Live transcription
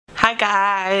Hi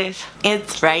guys,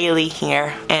 it's Riley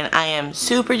here, and I am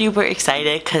super duper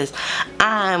excited because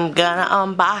I'm gonna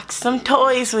unbox some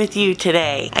toys with you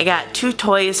today. I got 2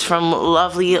 toys from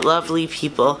lovely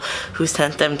people who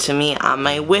sent them to me on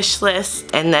my wish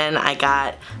list, and then I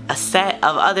got a set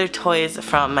of other toys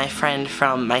from my friend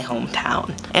from my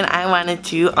hometown, and I wanted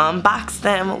to unbox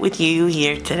them with you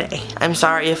here today. I'm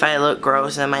sorry if I look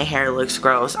gross and my hair looks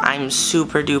gross. I'm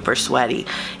super duper sweaty.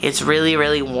 It's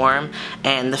really warm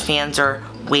and the fans are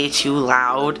way too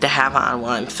loud to have on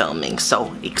while I'm filming,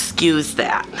 so excuse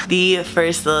that. The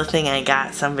first little thing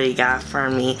somebody got for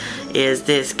me is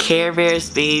this Care Bears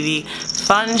Baby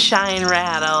Funshine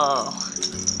Rattle.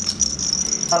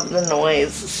 Love the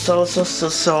noise so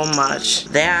much.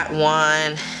 That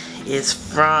one is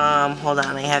from, hold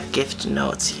on, I have gift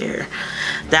notes here.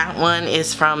 That one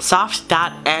is from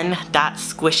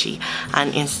soft.n.squishy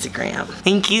on Instagram.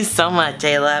 Thank you so much,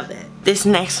 I love it. This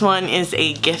next one is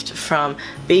a gift from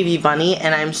Baby Bunny,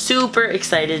 and I'm super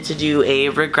excited to do a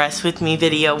regress with me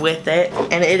video with it.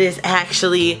 And it is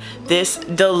actually this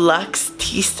deluxe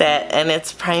tea set and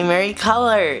its primary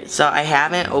color. So I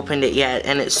haven't opened it yet,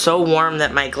 and it's so warm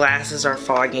that my glasses are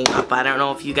fogging up. I don't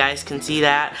know if you guys can see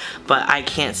that, but I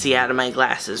can't see out of my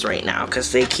glasses right now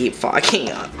because they keep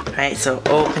fogging up. Alright, so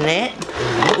open it.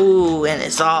 Ooh, and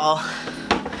it's all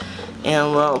in a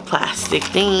little plastic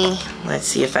thingy. Let's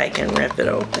see if I can rip it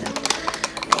open.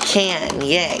 I can,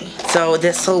 yay. So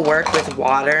this will work with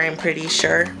water, I'm pretty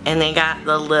sure. And they got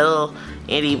the little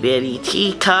itty bitty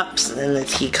teacups, and the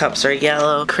teacups are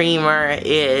yellow. Creamer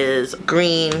is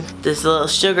green. This little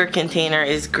sugar container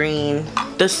is green.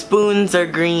 The spoons are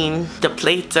green. The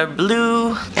plates are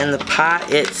blue. And the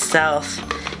pot itself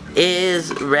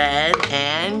is red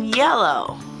and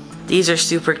yellow. These are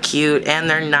super cute, and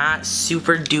they're not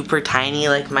super duper tiny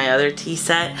like my other tea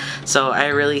set, so I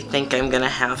really think I'm gonna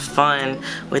have fun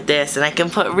with this, and I can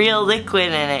put real liquid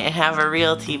in it and have a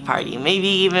real tea party, maybe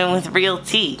even with real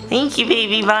tea. Thank you,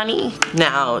 Baby Bunny.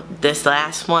 Now, this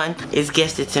last one is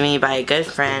gifted to me by a good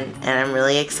friend, and I'm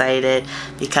really excited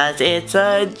because it's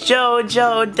a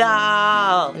JoJo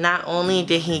doll. Not only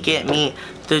did he get me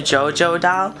the JoJo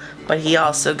doll, but he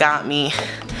also got me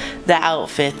the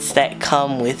outfits that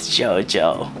come with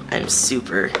JoJo. I'm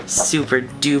super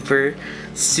duper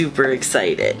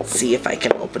excited. Let's see if I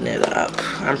can open it up.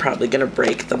 I'm probably gonna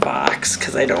break the box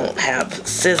because I don't have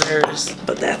scissors,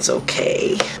 but that's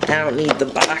okay. I don't need the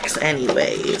box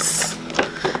anyways.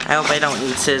 I hope I don't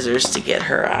need scissors to get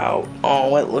her out.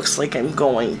 Oh, it looks like I'm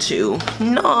going to.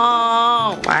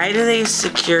 No! Why do they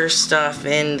secure stuff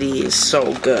in these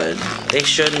so good? They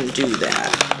shouldn't do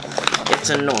that. It's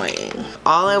annoying.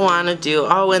 All I want to do,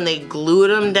 oh, and they glued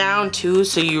them down too,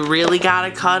 so you really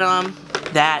gotta cut them.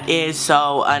 That is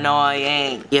so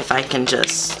annoying. If I can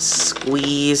just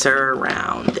squeeze her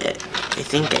around it. I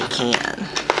think I can.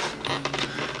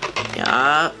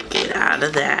 Yup, get out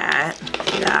of that.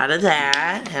 Get out of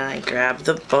that. And I grab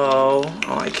the bow.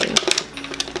 Oh, I can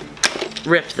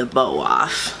rip the bow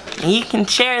off. And you can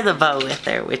share the bow with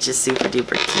her, which is super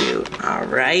duper cute.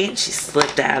 Alright, she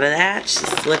slipped out of that. She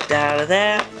slipped out of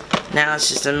that. Now it's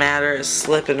just a matter of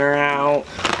slipping her out.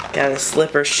 Gotta slip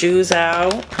her shoes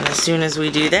out. And as soon as we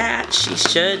do that, she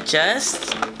should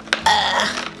just...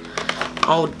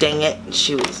 oh, dang it.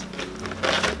 She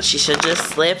should just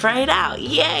slip right out.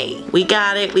 Yay! We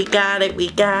got it, we got it, we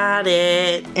got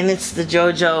it. And it's the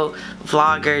JoJo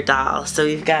vlogger doll. So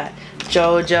we've got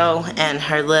JoJo and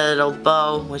her little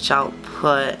bow, which I'll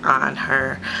put on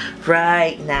her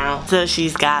right now. So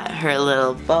she's got her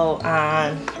little bow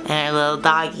on and her little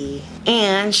doggy.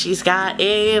 And she's got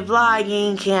a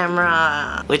vlogging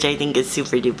camera, which I think is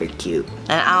super duper cute.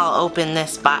 And I'll open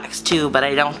this box too, but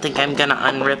I don't think I'm gonna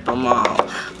unrip them all.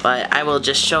 But I will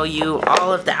just show you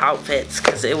all of the outfits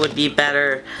because it would be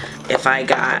better if I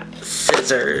got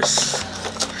scissors.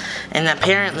 And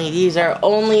apparently these are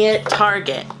only at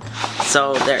Target,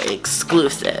 so they're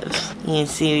exclusive. You can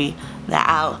see the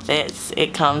outfits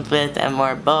it comes with, and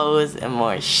more bows and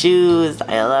more shoes.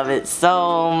 I love it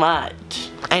so much.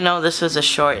 I know this was a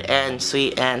short and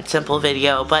sweet and simple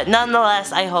video, but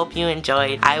nonetheless, I hope you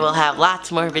enjoyed. I will have lots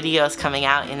more videos coming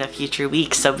out in the future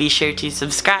weeks, so be sure to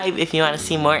subscribe if you want to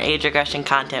see more age regression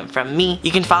content from me.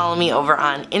 You can follow me over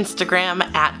on Instagram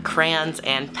at crayons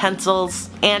and pencils,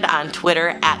 and on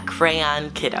Twitter at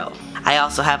crayonkiddo. I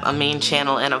also have a main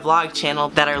channel and a vlog channel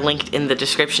that are linked in the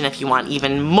description if you want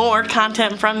even more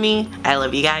content from me. I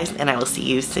love you guys, and I will see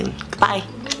you soon. Goodbye.